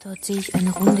Dort sehe ich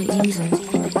eine runde Insel.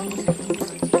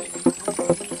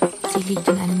 Sie liegt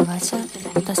in einem Wasser,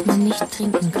 das man nicht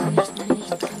trinken kann,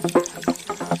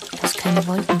 das keine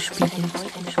Wolken spiegelt.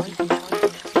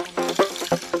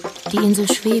 Die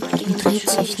Insel schwebt und dreht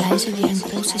sich leise wie ein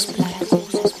großes Blatt.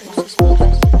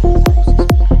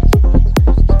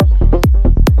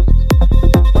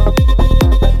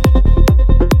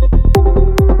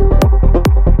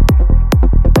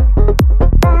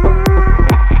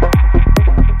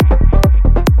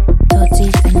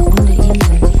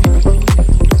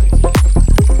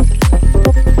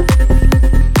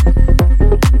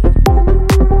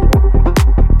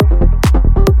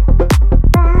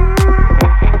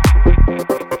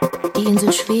 Die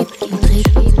Insel schwebt und dreht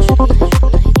sich.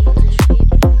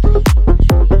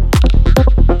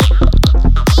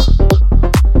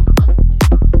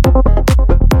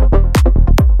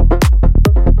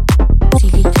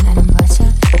 Sie liegt in einem Wasser,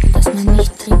 das man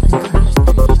nicht trinken kann.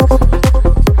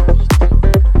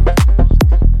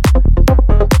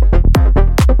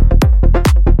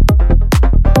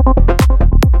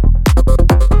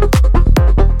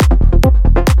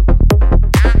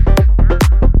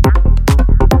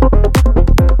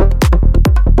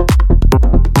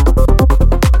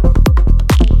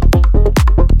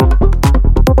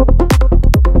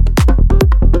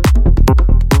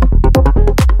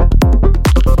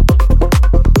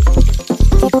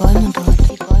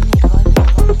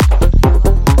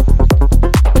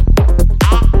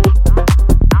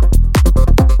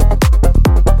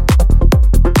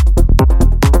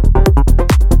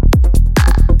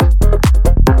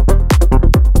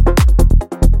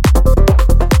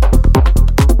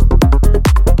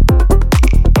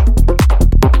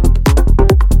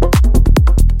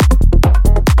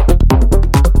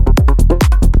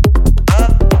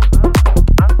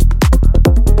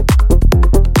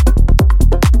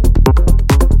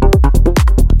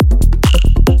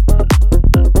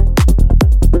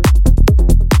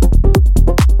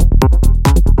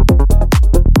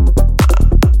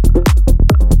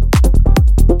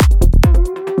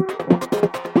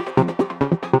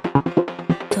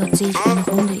 Dort sehe ich eine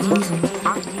runde Insel.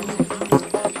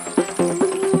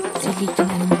 Sie liegt in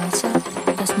einem Wasser,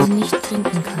 das man nicht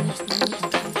trinken kann,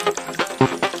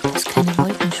 das keine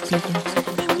Wolken spiegelt.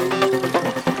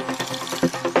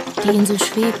 Die Insel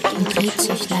schwebt und dreht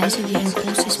sich leise wie ein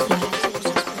großes Blatt.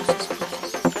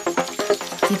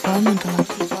 Die Bäume dort,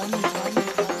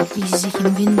 wie sie sich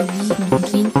im Winde wiegen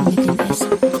und winken mit dem Essen.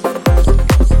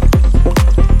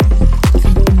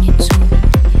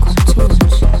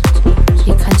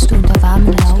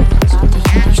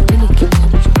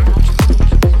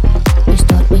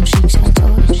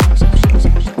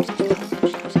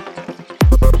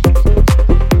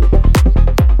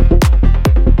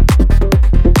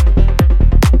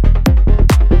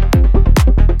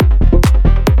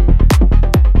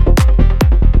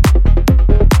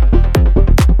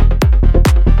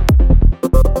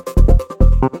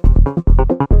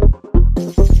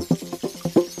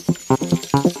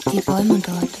 Die Bäume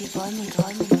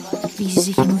dort, wie sie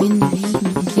sich im Winde